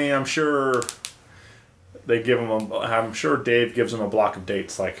 I'm sure they give them I'm sure Dave gives them a block of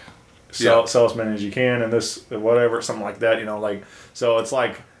dates, like, sell as many as you can, and this, whatever, something like that, like, so it's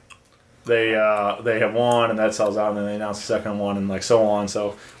like, they have one and that sells out, and then they announce the second one and like so on.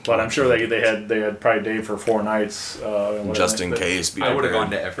 So, but I'm sure they had probably Dave for 4 nights, just in case. I would have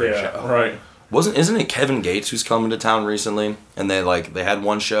gone to every show. Right. Isn't it Kevin Gates who's coming to town recently? And they had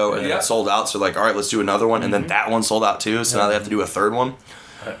one show and then it sold out. So like, all right, let's do another one, and then that one sold out too. So now they have to do a third one.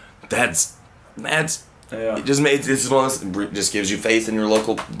 That's. It just gives you faith in your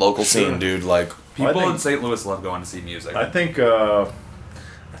local scene, dude. Like people in St. Louis love going to see music. I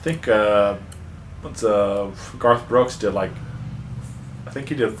think Garth Brooks did like, I think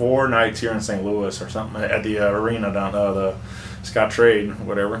he did 4 nights here in St. Louis or something at the arena down the Scott Trade,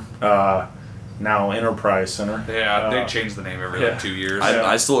 whatever. Now Enterprise Center. Yeah, they changed the name every 2 years.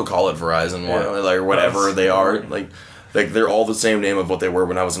 I still call it Verizon, like whatever they are. Like they're all the same name of what they were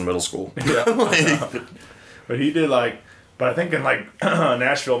when I was in middle school. Yeah. But he did like. But I think in like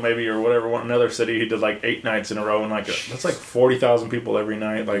Nashville maybe or whatever, another city, he did like 8 nights in a row, and like that's like 40,000 people every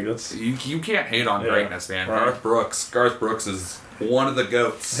night. Like that's you can't hate on greatness, man. Right. Garth Brooks is one of the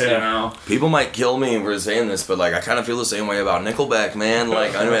goats. Yeah. You know, people might kill me for saying this, but like I kind of feel the same way about Nickelback, man.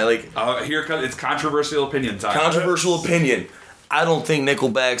 Like here comes it's controversial opinion time. Controversial opinion. I don't think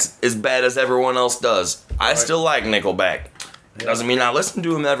Nickelback's as bad as everyone else does. I still like Nickelback. Doesn't mean I listen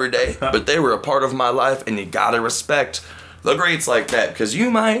to them every day, but they were a part of my life, and you gotta respect the greats like that, because you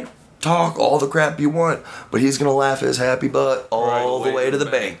might talk all the crap you want, but he's gonna laugh his happy butt all the way to the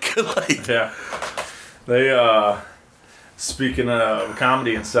bank. They speaking of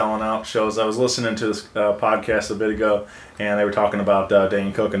comedy and selling out shows, I was listening to this podcast a bit ago, and they were talking about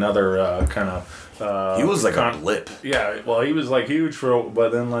Dane Cook, another kind of. He was like a blip. Yeah, well, he was like huge but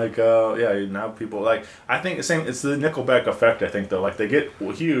then like now people like I think the same. It's the Nickelback effect. I think though, like they get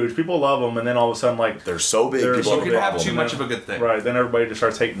huge, people love them, and then all of a sudden like They're so big, people You can have too much of a good thing. Right, then everybody just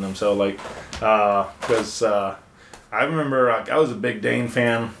starts hating them. So like, because I remember I was a big Dane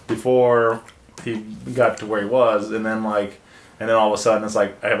fan before he got to where he was, and then all of a sudden it's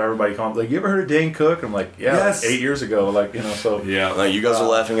like I have everybody come up like, you ever heard of Dane Cook? I'm like, yeah, Yes. like 8 years ago, so Yeah. Like, you guys are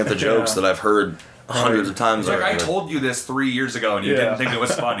laughing at the jokes that I've heard hundreds of times. It's like, I already. told you this 3 years ago and you Yeah. didn't think it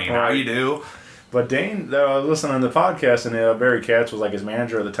was funny. Now Right. you do. But Dane, I was listening to the podcast, and Barry Katz was like his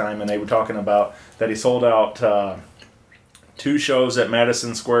manager at the time, and they were talking about that he sold out 2 shows at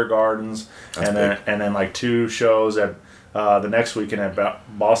Madison Square Gardens, and then like 2 shows at the next weekend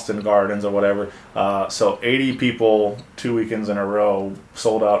at Boston Gardens or whatever. So 80 people 2 weekends in a row,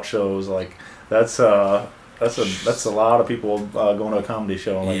 sold out shows. Like that's a lot of people going to a comedy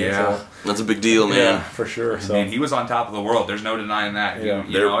show. Like, Yeah. That's a big deal, man. Yeah, for sure. So I mean, he was on top of the world. There's no denying that. Yeah.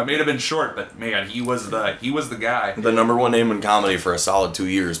 You know, it may have been short, but man, he was the guy. The number one name in comedy for a solid 2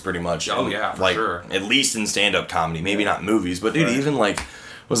 years, pretty much. Oh, And, yeah, for like, sure. At least in stand-up comedy, maybe not movies, but dude, Right. even like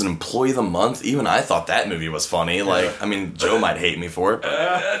was an Employee of the Month. Even I thought that movie was funny. Like, I mean, Joe might hate me for it.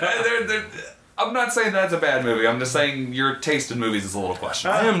 But I'm not saying that's a bad movie. I'm just saying your taste in movies is a little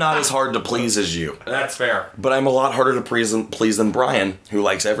questionable. I am not as hard to please as you, That's fair. but I'm a lot harder to please than Brian, who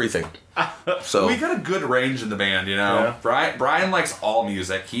likes everything. So We got a good range in the band, you know. Yeah. Brian likes all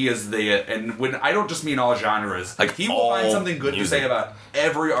music. He is and when I don't just mean all genres. Like, he will all find something good music. to say about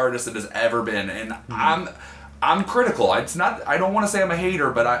every artist that has ever been. And I'm critical. It's not. I don't want to say I'm a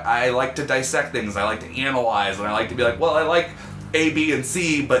hater, but I like to dissect things. I like to analyze, and I like to be like, well, I like A, B, and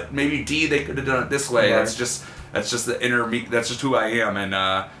C, but maybe D they could have done it this way. Right. That's just the inner me. That's just who I am, and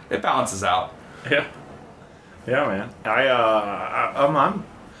it balances out. yeah, man.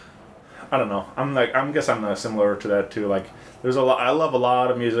 I don't know. I guess I'm similar to that too. Like, there's a lot. I love a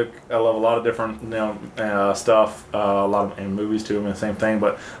lot of music. I love a lot of different stuff. A lot of in movies too. I mean, the same thing.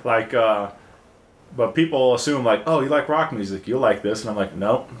 But like, but people assume like, oh, you like rock music, you like this, and I'm like,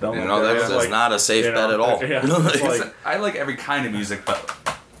 nope, don't. you like know, that. that's It's like, not a safe bet at all. Yeah, it's like, Listen, I like every kind of music, but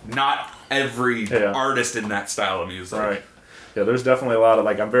not every Yeah. artist in that style of music. right. Yeah, there's definitely a lot of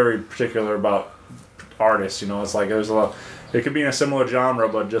like. I'm very particular about artists. You know, it's like there's a lot. It could be in a similar genre,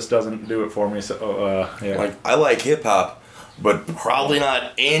 but just doesn't do it for me. So yeah. Like, I like hip hop, but probably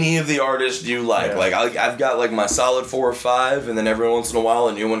not any of the artists you like. Yeah. Like, I've got like my solid 4 or 5, and then every once in a while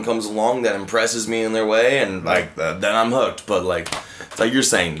a new one comes along that impresses me in their way, and like then I'm hooked. But like, it's like you're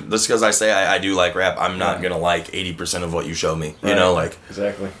saying, just because I say I do like rap, I'm not gonna like 80% of what you show me. You Right. know, like.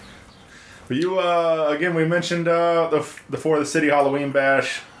 Exactly. But you again, we mentioned the For the City Halloween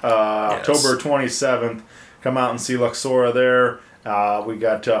Bash, Yes. October 27th. Come out and see Luxora there. We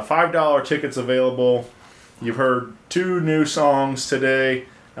got $5 tickets available. You've heard 2 new songs today.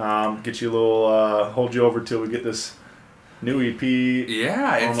 Get you a little hold you over till we get this new EP.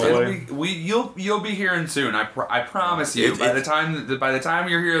 Yeah, On the way. you'll be hearing soon. I promise you. By the time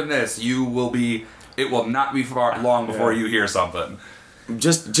you're hearing this, you will be. It will not be long before you hear something.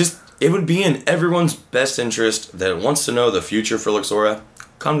 Just it would be in everyone's best interest that wants to know the future for Luxora.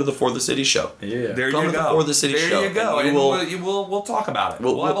 Come to the For the City show. Yeah. There Come you to the go. For the City there show, you go. and And you we'll talk about it.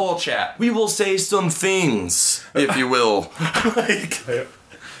 We'll have a little chat. We will say some things, if you will. Like,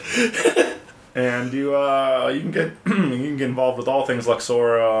 And you can get you can get involved with all things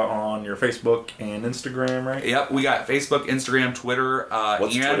Luxora on your Facebook and Instagram, right? Yep, we got Facebook, Instagram, Twitter,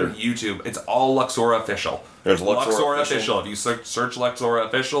 What's and Twitter? YouTube. It's all Luxora Official. There's Luxora Official. If you search Luxora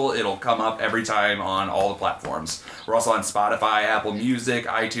Official, it'll come up every time on all the platforms. We're also on Spotify, Apple Music,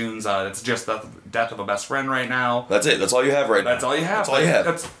 iTunes. It's just the Death of a Best Friend right now. That's it. That's all you have right now. That's all you have. That's all you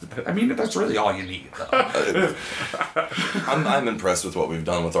have. That's really all you need. Though. I'm impressed with what we've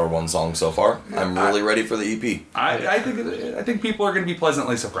done with our one song so far. I'm really ready for the EP. I think people are going to be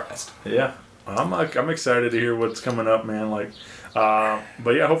pleasantly surprised. Yeah, I'm excited to hear what's coming up, man. Like,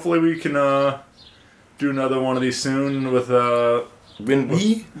 but yeah, hopefully we can do another one of these soon with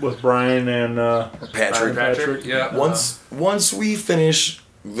with Brian and Patrick. Yeah. Once we finish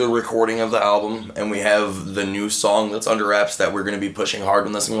the recording of the album and we have the new song that's under wraps that we're going to be pushing hard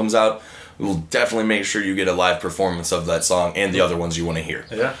when this one comes out, we'll definitely make sure you get a live performance of that song and the other ones you want to hear.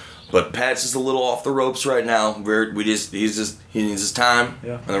 Yeah. But Pat's just a little off the ropes right now. He needs his time.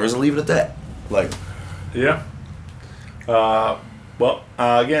 Yeah. And we're just gonna leave it at that. Like, Yeah.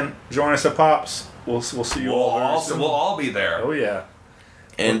 Again, join us at Pops. We'll see you all very soon. We'll all be there. Oh yeah.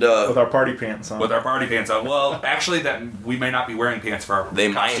 And with our party pants on. With our party pants on. Well, actually, that we may not be wearing pants for our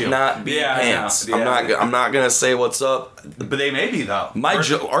they costume. might not be pants. Yeah. I'm not gonna say what's up. But they may be though.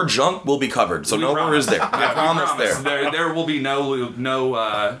 Our junk will be covered, so no worries there. I promise there. There will be no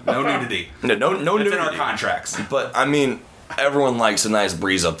nudity. No It's nudity in our contracts. But I mean, everyone likes a nice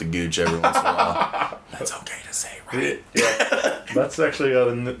breeze up the gooch every once in a while. That's okay to say, right? Yeah, that's actually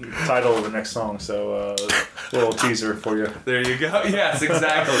the title of the next song. So a little teaser for you. There you go. Yes,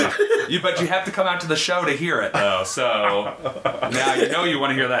 exactly. But you have to come out to the show to hear it, though. So now you know you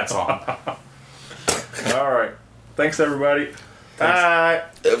want to hear that song. All right. Thanks, everybody. Bye.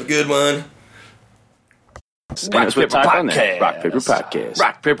 Have a good one. Rock Paper Podcast. Rock Paper Podcast.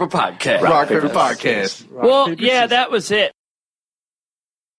 Rock Paper Podcast. Rock Paper Podcast. Well, yeah, that was it.